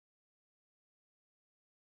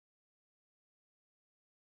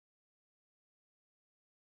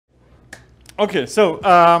Okay, so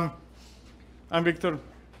I'm Victor,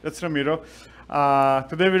 that's Ramiro.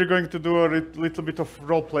 Today we're going to do a little bit of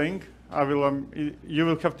role playing. You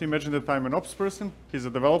will have to imagine that I'm an ops person, he's a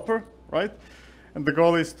developer, right? And the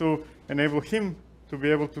goal is to enable him to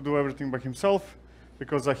be able to do everything by himself,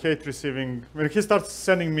 because I hate receiving, when he starts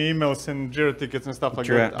sending me emails and Jira tickets and stuff like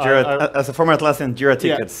that. Jira, as a former Atlassian, Jira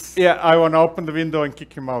tickets. Yeah, I want to open the window and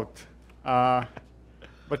kick him out.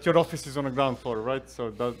 But your office is on the ground floor, right? So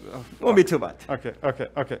that won't be too bad.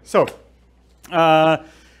 Okay. So the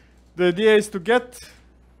idea is to get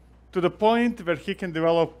to the point where he can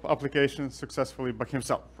develop applications successfully by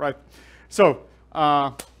himself, right? So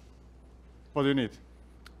what do you need?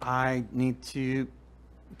 I need to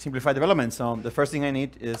simplify development. So the first thing I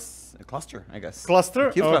need is a cluster, I guess. Cluster?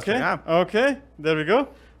 Okay. Cluster, yeah. Okay. There we go.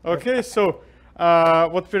 Okay. So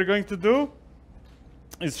what we're going to do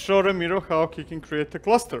is show Ramiro how he can create a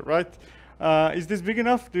cluster, right? Is this big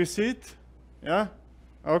enough? Do you see it? Yeah?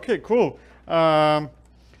 Okay, cool.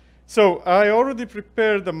 So I already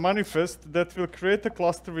prepared a manifest that will create a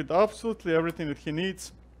cluster with absolutely everything that he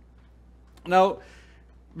needs. Now,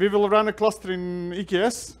 we will run a cluster in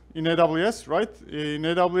EKS, in AWS, right? In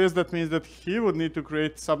AWS, that means that he would need to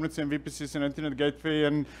create subnets and VPCs and Internet Gateway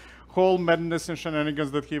and whole madness and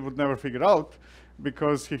shenanigans that he would never figure out,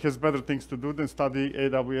 because he has better things to do than study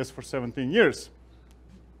AWS for 17 years.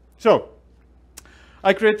 So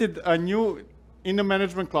I created a new, in the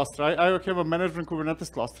management cluster, I have a management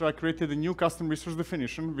Kubernetes cluster. I created a new custom resource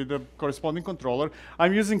definition with a corresponding controller.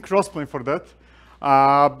 I'm using Crossplane for that,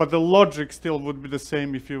 but the logic still would be the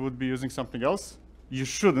same if you would be using something else. You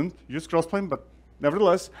shouldn't use Crossplane, but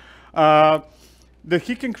nevertheless, that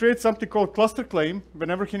he can create something called cluster claim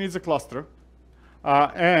whenever he needs a cluster,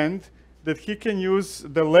 and that he can use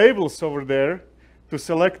the labels over there to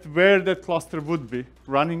select where that cluster would be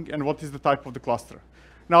running and what is the type of the cluster.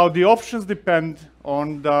 Now, the options depend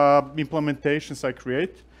on the implementations I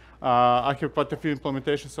create. I have quite a few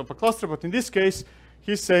implementations of a cluster, but in this case,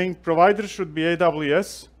 he's saying provider should be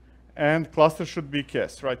AWS and cluster should be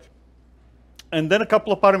EKS, right? And then a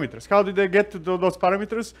couple of parameters. How did I get to those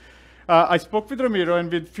parameters? I spoke with Ramiro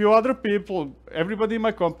and with a few other people, everybody in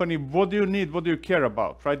my company, what do you need, what do you care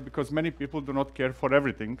about, right? Because many people do not care for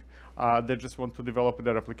everything. They just want to develop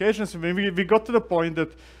their applications. And we got to the point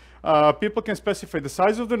that people can specify the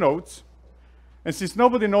size of the nodes. And since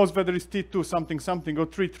nobody knows whether it's T2 something something or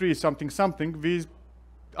 3.3 something something, we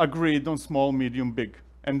agreed on small, medium, big.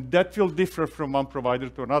 And that will differ from one provider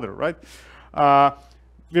to another, right?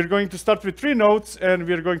 We're going to start with 3 nodes, and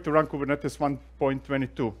we're going to run Kubernetes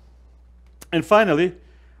 1.22. And finally,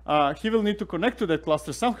 he will need to connect to that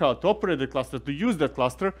cluster somehow, to operate the cluster, to use that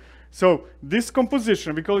cluster. So this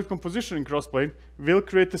composition, we call it composition in Crossplane, will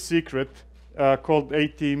create a secret called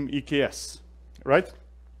A-Team EKS, right?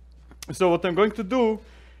 So what I'm going to do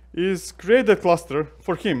is create a cluster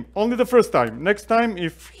for him, only the first time. Next time,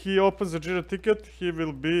 if he opens a Jira ticket, he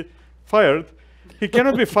will be fired. He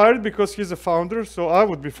cannot be fired because he's a founder, so I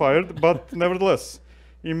would be fired, but nevertheless,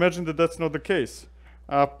 imagine that that's not the case.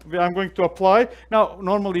 I'm going to apply. Now,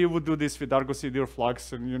 normally you would do this with Argo CD or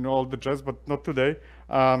Flux and you know all the jazz, but not today.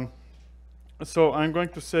 So I'm going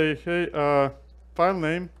to say, hey, file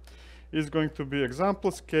name is going to be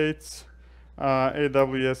example skates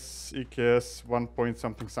AWS EKS 1 point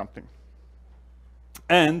something something.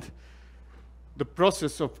 And the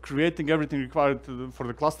process of creating everything required for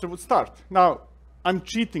the cluster would start. Now, I'm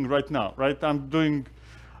cheating right now, right? I'm doing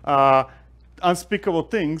unspeakable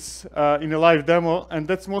things in a live demo, and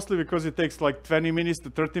that's mostly because it takes like 20 minutes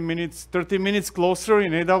to 30 minutes closer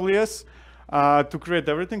in AWS to create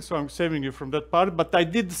everything, so I'm saving you from that part. But I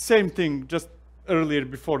did the same thing just earlier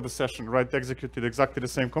before the session, right? Executed exactly the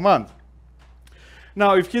same command.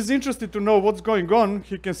 Now, if he's interested to know what's going on,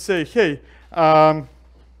 he can say, hey,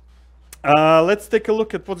 let's take a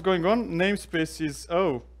look at what's going on. Namespace is,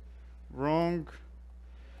 oh, wrong.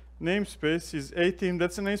 Namespace is A-Team,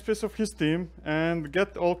 that's a namespace of his team, and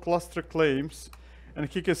get all cluster claims, and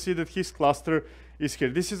he can see that his cluster is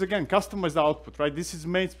here. This is, again, customized output, right? This is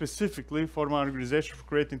made specifically for my organization for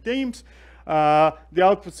creating teams. The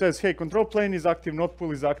output says, hey, control plane is active, node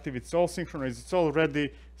pool is active, it's all synchronized, it's all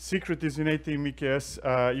ready, secret is in A-Team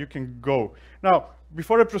EKS, you can go. Now,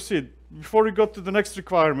 before I proceed, before we go to the next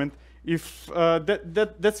requirement, if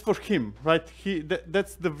that's for him, right?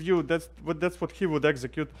 That's the view, that's what he would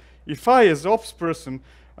execute. If I, as ops person,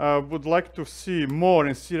 would like to see more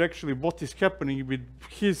and see actually what is happening with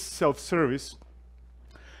his self-service,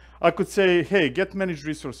 I could say, hey, get managed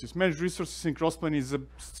resources. Managed resources in Crossplane is a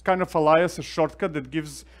kind of alias, a shortcut that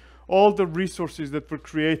gives all the resources that were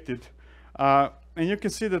created. And you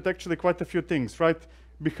can see that actually quite a few things, right?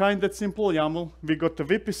 behind that simple YAML, we got the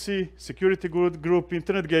VPC, security group,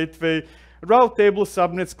 internet gateway, route table,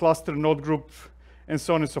 subnets, cluster, node group, and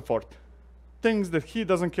so on and so forth. Things that he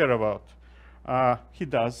doesn't care about. He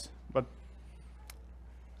does, but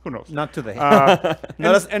who knows? Not today.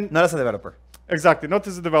 Not as a developer. Exactly, not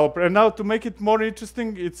as a developer. And now to make it more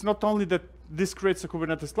interesting, it's not only that this creates a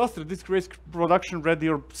Kubernetes cluster, this creates production-ready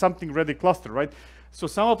or something-ready cluster, right? So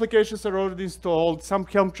some applications are already installed, some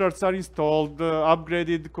Helm charts are installed,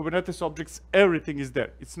 upgraded, Kubernetes objects, everything is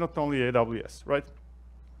there. It's not only AWS, right?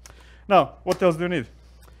 Now, what else do you need?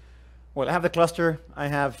 Well, I have the cluster, I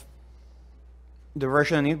have the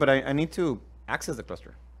version I need, but I need to access the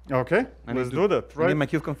cluster. Okay, let's do that, right? I need my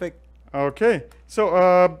kubeconfig. Okay,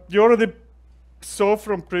 so you already saw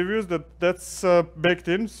from previews that that's baked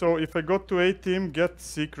in. So if I go to ateam get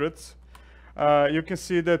secrets, you can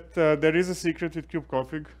see that there is a secret with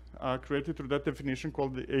kubeconfig created through that definition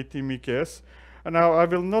called the ateam EKS. And now I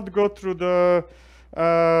will not go through the,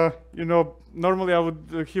 normally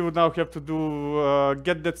he would now have to do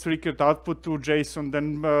get that secret output to JSON,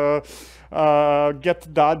 then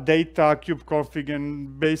get that data kubeconfig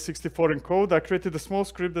and base64 encode. I created a small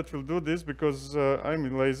script that will do this because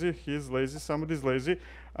I'm lazy, he's lazy, somebody's lazy.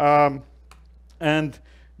 And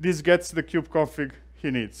this gets the kubeconfig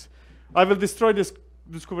he needs. I will destroy this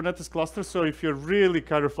Kubernetes cluster, so if you're really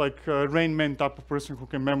kind of like a Rain Man type of person who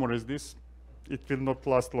can memorize this, it will not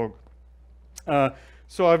last long.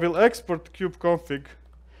 So I will export kubeconfig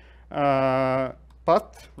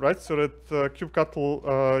path, right? So that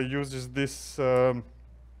kubectl uses this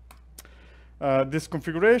this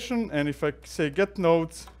configuration, and if I say get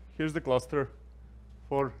nodes, here's the cluster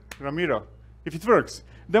for Ramiro. If it works,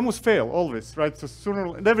 demos fail always, right? So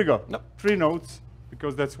sooner, there we go. No. 3 nodes,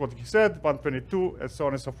 because that's what he said, 122, and so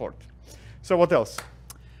on and so forth. So what else?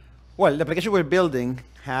 Well, the application we're building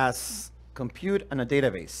has compute and a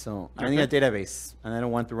database. So I need a database, and I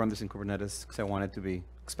don't want to run this in Kubernetes because I want it to be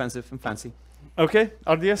expensive and fancy. Okay,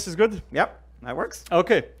 RDS is good? Yep, that works.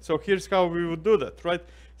 Okay, so here's how we would do that, right?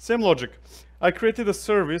 Same logic. I created a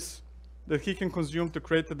service that he can consume to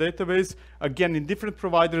create a database. Again, in different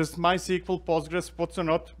providers, MySQL, Postgres, what's or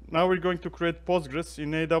not. Now we're going to create Postgres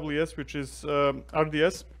in AWS, which is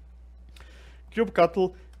RDS.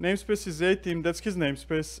 kubectl, namespace is ateam, that's his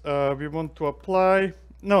namespace. We want to apply,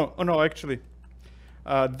 actually,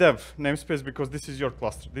 dev namespace, because this is your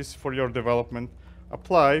cluster. This is for your development.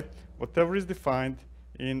 Apply whatever is defined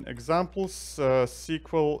in examples,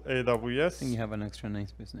 SQL, AWS. I think you have an extra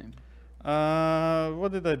namespace name.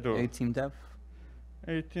 What did I do? Ateam dev.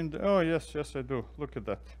 Oh, yes, I do. Look at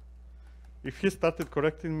that. If he started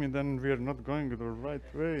correcting me, then we are not going the right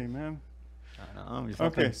way, man.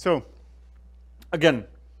 Okay, so again,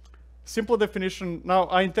 simple definition. Now,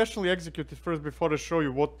 I intentionally executed first before I show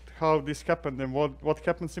you how this happened and what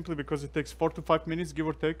happened, simply because it takes 4 to 5 minutes, give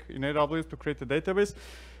or take, in AWS to create a database.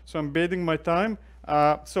 So I'm biding my time.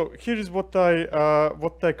 So here is what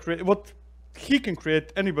I create. What he can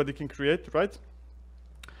create, anybody can create, right?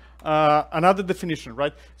 Another definition,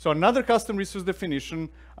 right? So another custom resource definition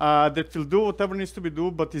that will do whatever needs to be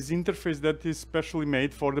done, but is interface that is specially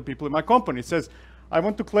made for the people in my company. It says, I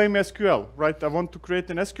want to claim SQL, right? I want to create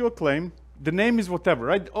an SQL claim. The name is whatever,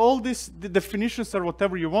 right? All the definitions are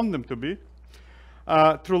whatever you want them to be.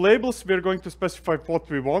 Through labels, we're going to specify what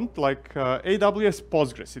we want, like AWS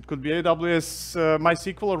Postgres. It could be AWS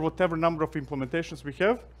MySQL or whatever number of implementations we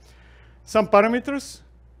have. Some parameters,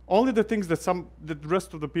 only the things that the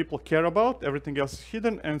rest of the people care about, everything else is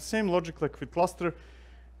hidden, and same logic like with cluster.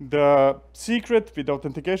 The secret with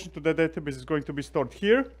authentication to the database is going to be stored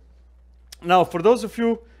here. Now, for those of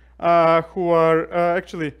you who are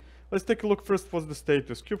actually, let's take a look first. What's the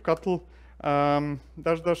status? kubectl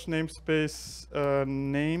 --namespace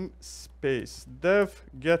namespace dev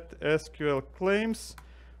get SQL claims,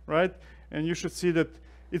 right? And you should see that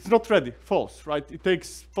it's not ready, false, right? It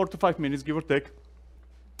takes 4 to 5 minutes, give or take,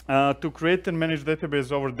 to create and manage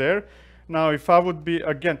database over there. Now, if I would be,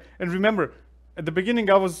 again, and remember, at the beginning,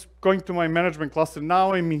 I was going to my management cluster.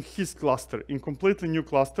 Now I'm in his cluster, in completely new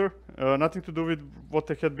cluster, nothing to do with what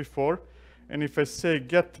I had before. And if I say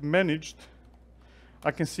get managed,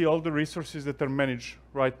 I can see all the resources that are managed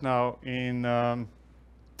right now in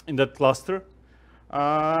that cluster.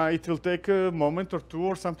 It will take a moment or two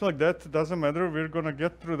or something like that. It doesn't matter. We're going to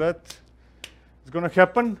get through that. It's going to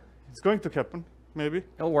happen. It's going to happen, maybe.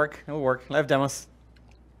 It'll work. It'll work. Live demos.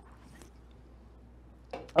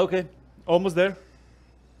 Okay. Almost there.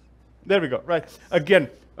 There we go. Right. Again,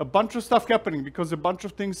 a bunch of stuff happening because a bunch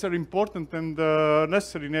of things are important and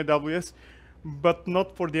necessary in AWS, but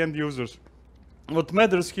not for the end users. What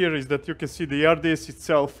matters here is that you can see the RDS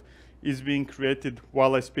itself is being created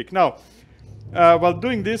while I speak. Now, while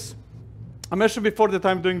doing this, I mentioned before that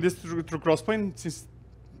I'm doing this through Crossplane. Since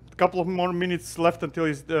a couple of more minutes left until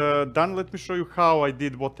it's done, let me show you how I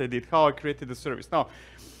did what I did, how I created the service. Now,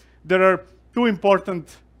 there are two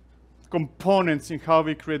important components in how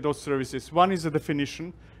we create those services. One is a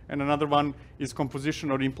definition, and another one is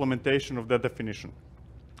composition or implementation of that definition.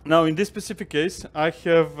 Now, in this specific case, I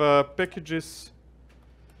have packages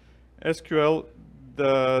SQL,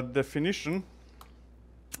 the definition,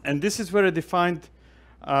 and this is where I defined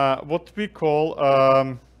what we call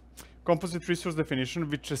composite resource definition,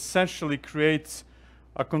 which essentially creates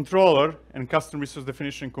a controller and custom resource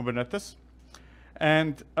definition in Kubernetes.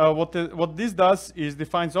 And what this does is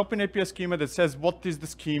defines open API schema that says what is the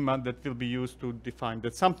schema that will be used to define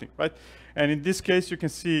that something, right? And in this case, you can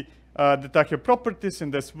see that I have properties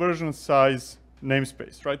and this version size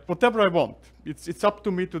namespace, right? Whatever I want. It's up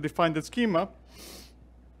to me to define the schema.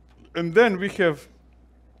 And then we have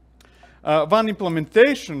one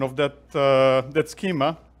implementation of that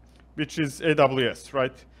schema, which is AWS,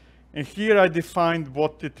 right? And here I defined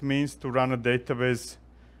what it means to run a database,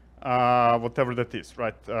 whatever that is,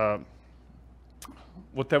 right?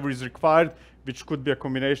 Whatever is required, which could be a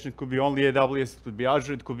combination. It could be only AWS, it could be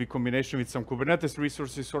Azure, it could be combination with some Kubernetes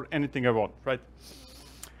resources or anything I want, right?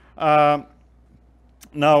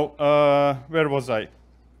 Now, where was I?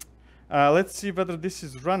 Let's see whether this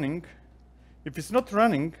is running. If it's not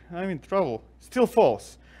running, I'm in trouble. Still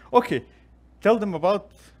false. Okay, tell them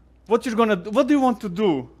about what you're gonna do. What do you want to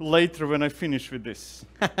do later when I finish with this?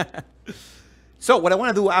 So what I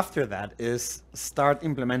want to do after that is start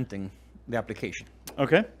implementing the application.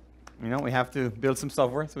 Okay. You know, we have to build some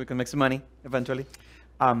software so we can make some money eventually.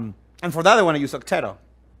 And for that, I want to use Octeto.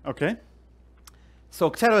 Okay. So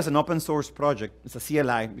Octeto is an open source project. It's a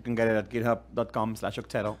CLI. You can get it at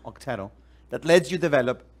github.com/Octeto, Octeto, that lets you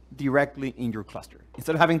develop directly in your cluster.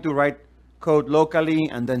 Instead of having to write code locally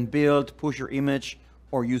and then build, push your image,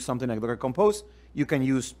 or use something like Docker Compose, you can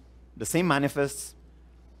use the same manifests,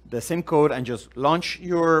 the same code, and just launch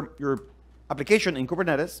your application in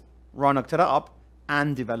Kubernetes, run Octeto up,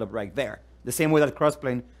 and develop right there. The same way that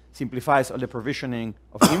Crossplane simplifies all the provisioning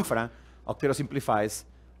of infra, Octeto simplifies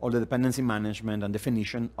all the dependency management and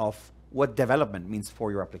definition of what development means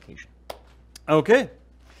for your application. Okay.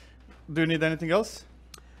 Do you need anything else?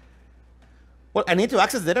 Well, I need to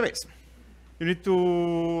access the database. You need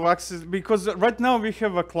to access, because right now we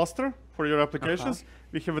have a cluster for your applications.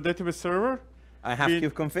 We have a database server. I have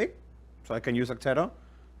kubeconfig, so I can use Octeto,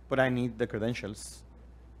 but I need the credentials.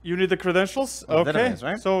 You need the credentials? Okay. Database,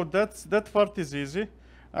 right? So that part is easy.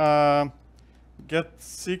 Get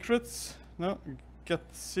secrets. No, get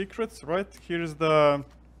secrets, right? Here's the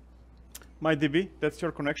MyDB. That's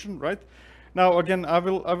your connection, right? Now again, I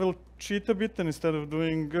will cheat a bit, and instead of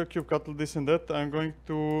doing kubectl this and that, I'm going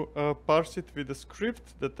to parse it with a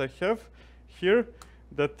script that I have here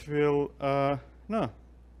that will no.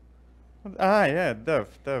 Yeah, dev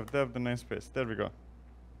the namespace. There we go.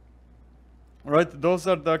 All right, those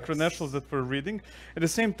are the credentials that we're reading. At the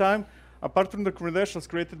same time, apart from the credentials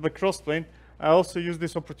created by Crossplane, I also use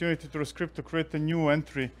this opportunity through a script to create a new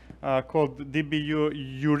entry called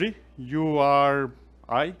db-uri,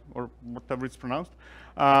 U-R-I, or whatever it's pronounced,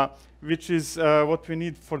 which is what we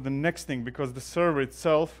need for the next thing, because the server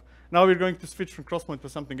itself, now we're going to switch from Crossplane to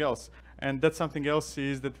something else. And that something else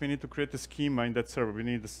is that we need to create a schema in that server. We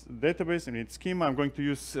need a database, we need schema. I'm going to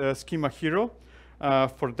use schema hero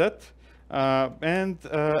for that.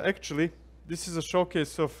 Actually, this is a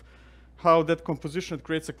showcase of how that composition that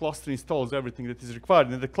creates a cluster installs everything that is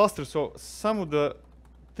required in the cluster. So some of the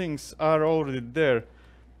things are already there.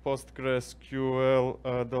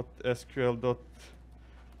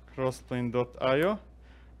 PostgreSQL.sql.crossplane.io,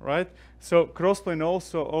 right? So Crossplane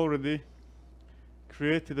also already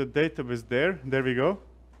created a database there. There we go.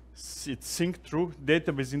 It's synced through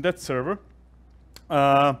database in that server.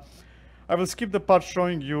 I will skip the part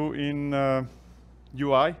showing you in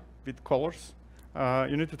UI with colors.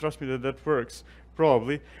 You need to trust me that that works,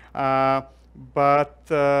 probably. Yeah, I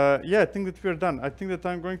think that we're done. I think that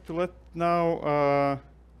I'm going to let now,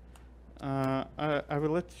 I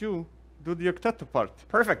will let you do the Octeto part.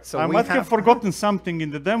 Perfect. So I might have forgotten something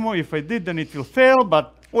in the demo. If I did, then it will fail,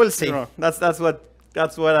 but we'll see. You know. That's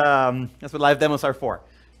what live demos are for.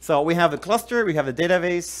 So we have the cluster, we have the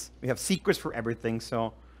database, we have secrets for everything.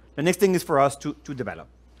 So the next thing is for us to develop.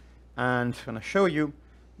 And I'm going to show you,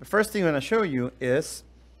 the first thing I'm going to show you is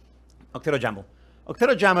Octeto YAML.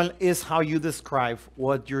 Octeto YAML is how you describe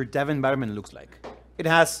what your dev environment looks like. It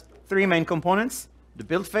has three main components: the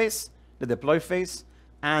build phase, the deploy phase,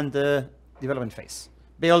 and the development phase.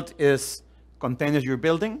 Build is containers you're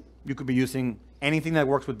building. You could be using anything that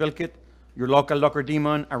works with buildkit, your local Docker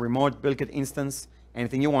daemon, a remote buildkit instance,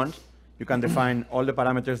 anything you want. You can define all the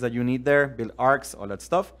parameters that you need there, build arcs, all that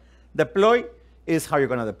stuff. Deploy is how you're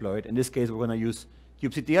going to deploy it. In this case, we're going to use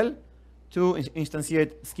kubectl to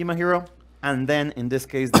instantiate schema hero, and then in this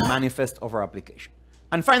case, the manifest of our application.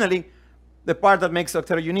 And finally, the part that makes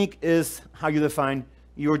Octero unique is how you define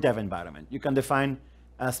your dev environment. You can define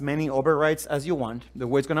as many overrides as you want. The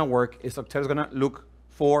way it's going to work is Octero is going to look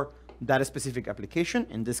for that specific application,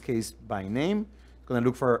 in this case by name. It's going to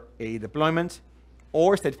look for a deployment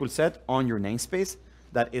or stateful set on your namespace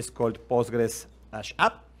that is called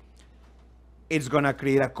Postgres-app. It's going to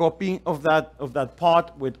create a copy of that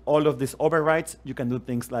pod with all of these overrides. You can do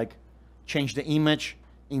things like change the image,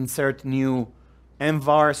 insert new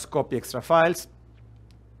envars, copy extra files,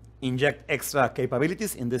 inject extra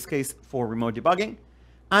capabilities, in this case for remote debugging.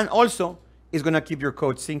 And also, it's going to keep your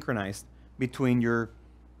code synchronized between your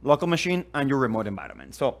local machine and your remote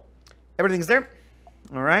environment. So everything's there.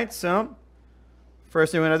 All right, so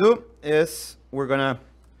first thing we're going to do is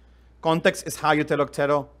context is how you tell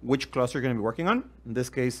Octero which cluster you're going to be working on. In this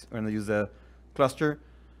case, we're going to use the cluster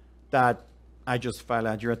that I just file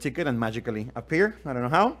a Jira ticket and magically appear. I don't know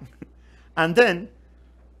how. And then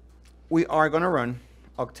we are going to run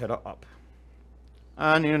Octero up.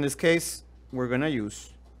 And in this case, we're going to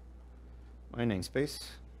use my namespace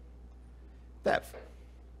dev.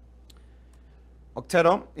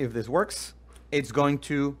 Octero, if this works, it's going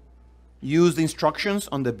to use the instructions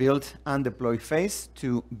on the build and deploy phase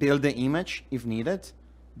to build the image if needed,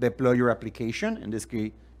 deploy your application, in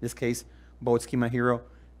this case, both Schema Hero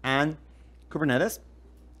and Kubernetes,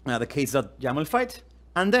 the case.yaml file,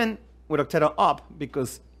 and then with Octero up,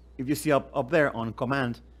 because if you see up there on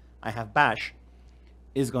command, I have bash,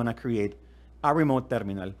 is going to create a remote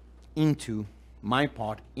terminal into my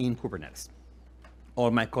pod in Kubernetes.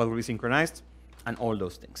 All my code will be synchronized and all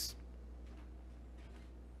those things.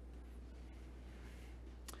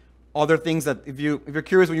 Other things that if you're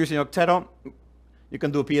curious when you're using Octero, you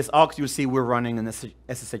can do ps-aux. You'll see we're running an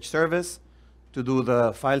SSH service to do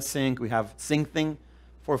the file sync. We have syncing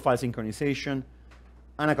for file synchronization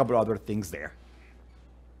and a couple other things there.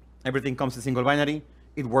 Everything comes in single binary.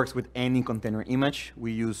 It works with any container image.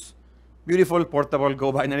 We use beautiful portable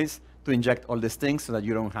Go binaries to inject all these things so that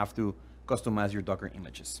you don't have to customize your Docker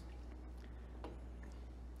images.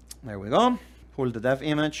 There we go. Pull the dev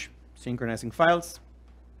image, synchronizing files.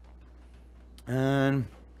 And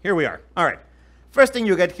here we are. All right. First thing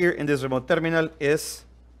you get here in this remote terminal is,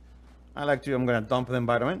 I'm going to dump the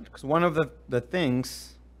environment, because one of the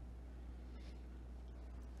things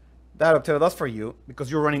that Octero does for you,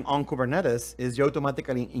 because you're running on Kubernetes, is you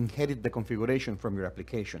automatically inherit the configuration from your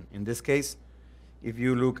application. In this case, if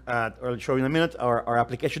you look at, or I'll show you in a minute, our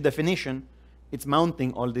application definition, it's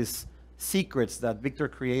mounting all these secrets that Victor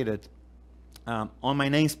created on my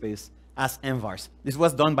namespace as envars. This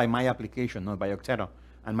was done by my application, not by Octero,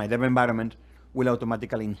 and my dev environment will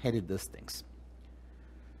automatically inherit these things.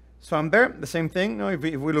 So I'm there, the same thing. Now, if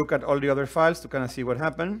we look at all the other files to kind of see what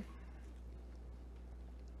happened.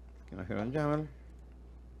 Here on YAML.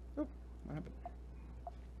 Oh, what happened?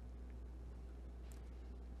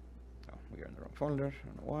 Oh, we are in the wrong folder. I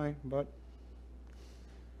don't know why, but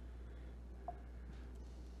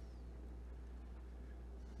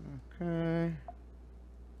okay.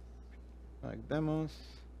 Like demos.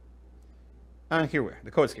 And here we are.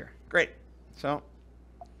 The code's here. Great. So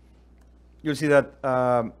you'll see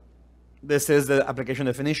that this is the application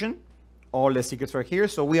definition. All the secrets are here.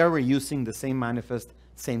 So we are reusing the same manifest,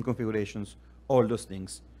 same configurations, all those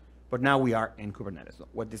things. But now we are in Kubernetes. So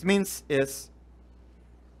what this means is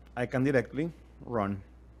I can directly run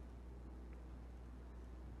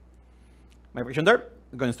my application there.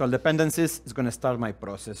 I'm going to install dependencies. It's going to start my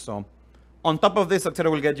process. So on top of this,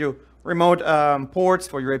 Octero will get you remote ports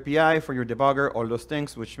for your API, for your debugger, all those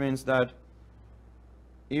things, which means that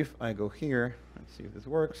if I go here, let's see if this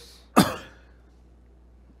works.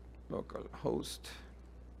 Local host.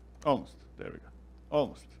 Almost. There we go.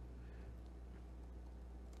 Almost.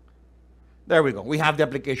 There we go. We have the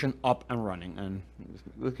application up and running. And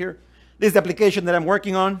look here. This is the application that I'm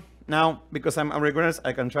working on. Now, because I'm rigorous,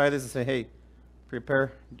 I can try this and say, hey,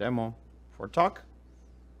 prepare demo for talk.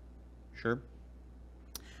 Sure.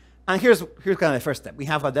 And here's kind of the first step. We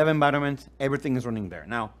have a dev environment. Everything is running there.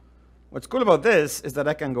 Now, what's cool about this is that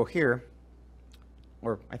I can go here,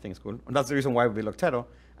 or I think it's cool. And that's the reason why we built Octero.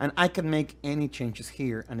 And I can make any changes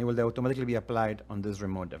here, and it will automatically be applied on this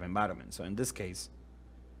remote dev environment. So in this case,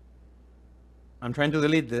 I'm trying to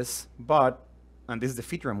delete this, but, and this is the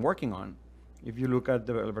feature I'm working on. If you look at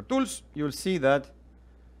developer tools, you'll see that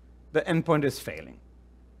the endpoint is failing.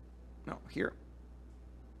 No, here.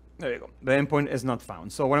 There you go. The endpoint is not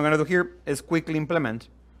found. So what I'm going to do here is quickly implement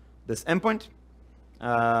this endpoint.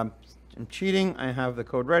 I'm cheating. I have the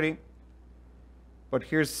code ready. But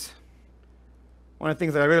here's one of the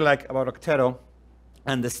things that I really like about Octeto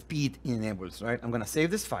and the speed it enables, right? I'm going to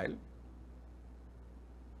save this file.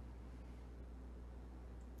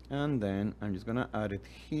 And then I'm just going to add it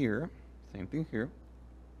here. Same thing here.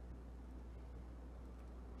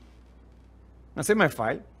 I'll save my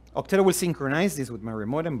file. Octeto will synchronize this with my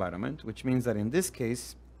remote environment, which means that in this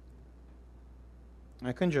case,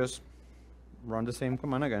 I can just run the same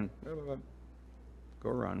command again. Go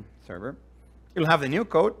run server. It'll have the new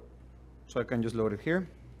code, so I can just load it here.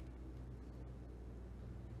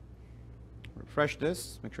 Refresh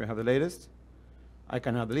this, make sure I have the latest. I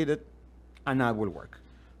can now delete it, and now it will work.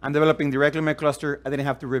 I'm developing directly in my cluster. I didn't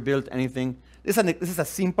have to rebuild anything. This is a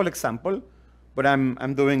simple example, but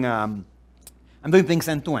I'm doing things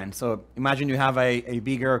end to end. So imagine you have a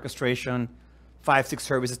bigger orchestration, 5, 6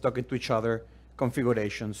 services talking to each other,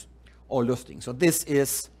 configurations, all those things. So this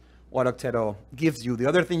is what Octeto gives you. The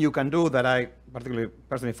other thing you can do that I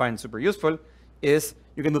personally find super useful is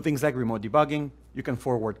you can do things like remote debugging. You can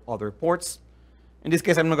forward other ports. In this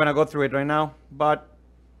case, I'm not going to go through it right now, but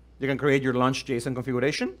you can create your launch JSON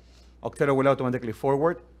configuration. Octeto will automatically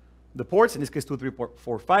forward the ports, in this case 2, 3,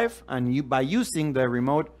 4, 5, and by using the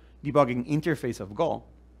remote debugging interface of Go,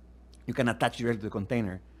 you can attach directly to the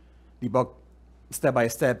container, debug step by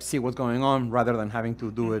step, see what's going on, rather than having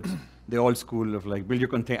to do it the old school of like build your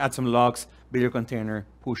container, add some logs, build your container,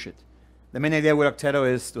 push it. The main idea with Octeto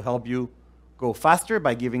is to help you go faster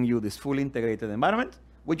by giving you this fully integrated environment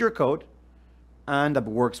with your code, and that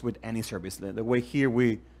works with any service. The way here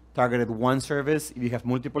we targeted one service. If you have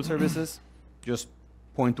multiple services, just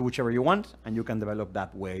point to whichever you want, and you can develop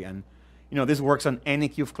that way. And this works on any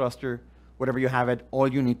Kube cluster. Whatever you have it,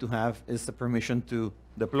 all you need to have is the permission to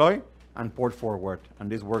deploy and port forward.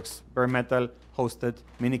 And this works bare metal, hosted,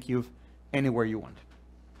 Minikube, anywhere you want.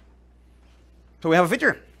 So we have a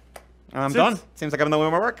feature. I'm done. Seems like I'm done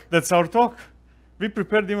with my work. That's our talk. We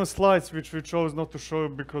prepared even slides, which we chose not to show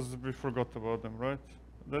because we forgot about them, right?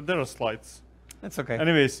 There are slides. That's okay.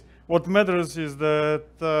 Anyways, what matters is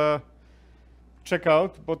that check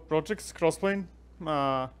out both projects, Crossplane.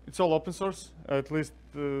 It's all open source, at least,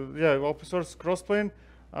 open source, Crossplane,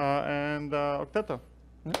 and Octeto.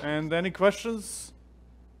 And any questions?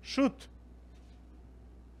 Shoot.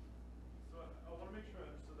 So I want to make sure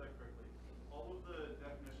I understood that correctly. All of the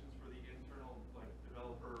definitions for the internal,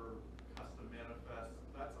 developer custom manifest,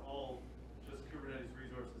 that's all just Kubernetes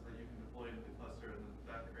resources that you can deploy into the cluster, and then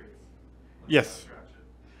that creates Yes.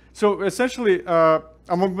 So essentially,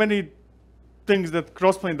 among many things that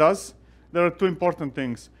Crossplane does, there are 2 important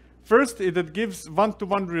things. First, it gives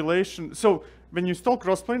one-to-one relation. So when you install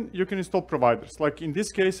Crossplane, you can install providers. Like in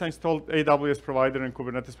this case, I installed AWS provider and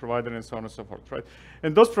Kubernetes provider and so on and so forth, right?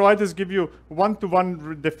 And those providers give you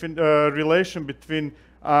one-to-one relation between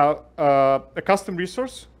a custom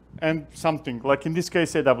resource and something, like in this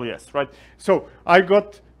case, AWS, right? So I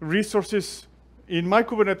got resources in my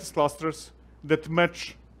Kubernetes clusters that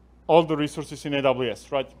match all the resources in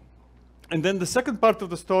AWS, right? And then the second part of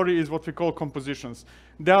the story is what we call compositions.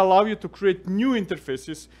 They allow you to create new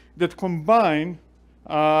interfaces that combine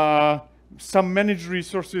some managed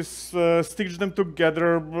resources, stitch them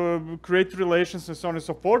together, create relations, and so on and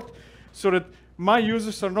so forth, so that my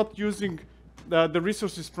users are not using the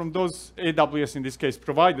resources from those AWS, in this case,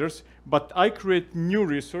 providers, but I create new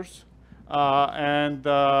resource and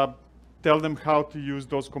tell them how to use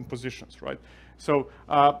those compositions, right? So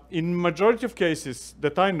in majority of cases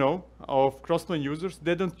that I know of Crossplane users,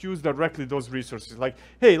 they don't use directly those resources. Like,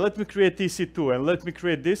 hey, let me create EC2 and let me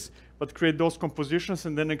create this, but create those compositions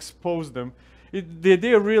and then expose them. The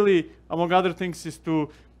idea really, among other things, is to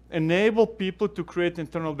enable people to create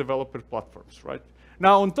internal developer platforms, right?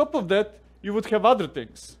 Now, on top of that, you would have other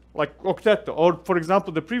things, like Octeto. Or, for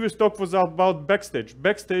example, the previous talk was about Backstage.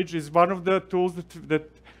 Backstage is one of the tools that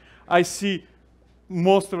I see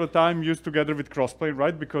most of the time used together with Crossplane,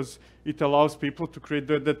 right? Because it allows people to create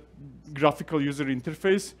that graphical user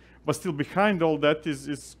interface. But still behind all that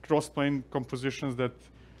is Crossplane compositions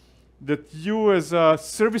that you as a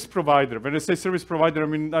service provider, when I say service provider,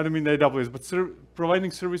 I don't mean AWS, but providing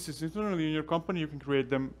services internally in your company, you can create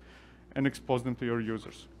them and expose them to your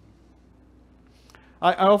users.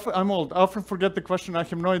 I'm old. I often forget the question. I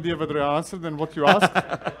have no idea whether I answered and what you asked,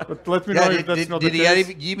 but let me know if that's not the case.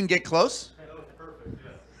 Did you even get close?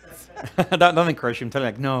 Don't encourage him. Tell him,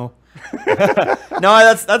 like, no.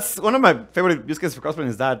 No, that's one of my favorite use cases for Crossplane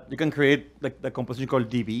is that you can create like the composition called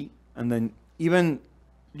DB, and then even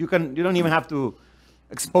you don't even have to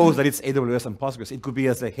expose that it's AWS and Postgres. It could be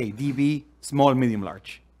as a, hey, DB, small, medium,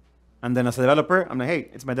 large. And then as a developer, I'm like, hey,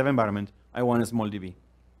 it's my dev environment. I want a small DB.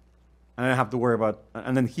 And I don't have to worry about,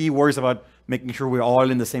 and then he worries about making sure we're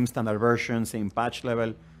all in the same standard version, same patch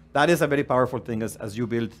level. That is a very powerful thing as you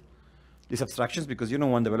build these abstractions, because you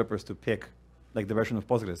don't want developers to pick like the version of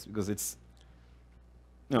Postgres, because it's,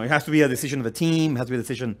 it has to be a decision of the team, it has to be a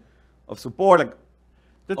decision of support, like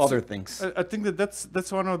other things. I think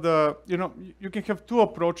that's one of the, you can have two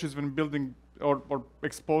approaches when building or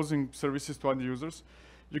exposing services to end users.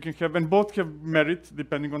 You can have, and both have merit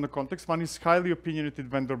depending on the context. One is highly opinionated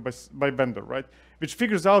vendor by vendor, right? Which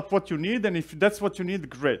figures out what you need, and if that's what you need,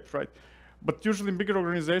 great, right? But usually in bigger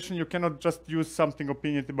organization, you cannot just use something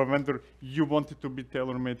opinionated by vendor. You want it to be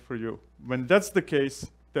tailor-made for you. When that's the case,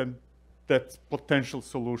 then that's potential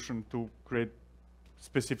solution to create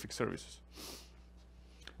specific services.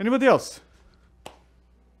 Anybody else?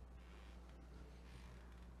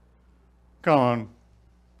 Come on.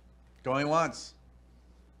 Going once.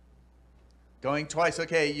 Going twice.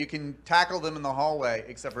 Okay, you can tackle them in the hallway,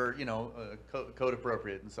 except for, code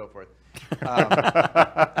appropriate and so forth.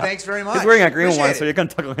 Thanks very much. He's wearing a green one, so you can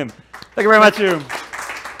tackle him. Thank you very much.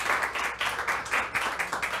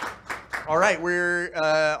 All right, we're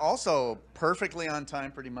also perfectly on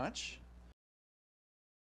time pretty much.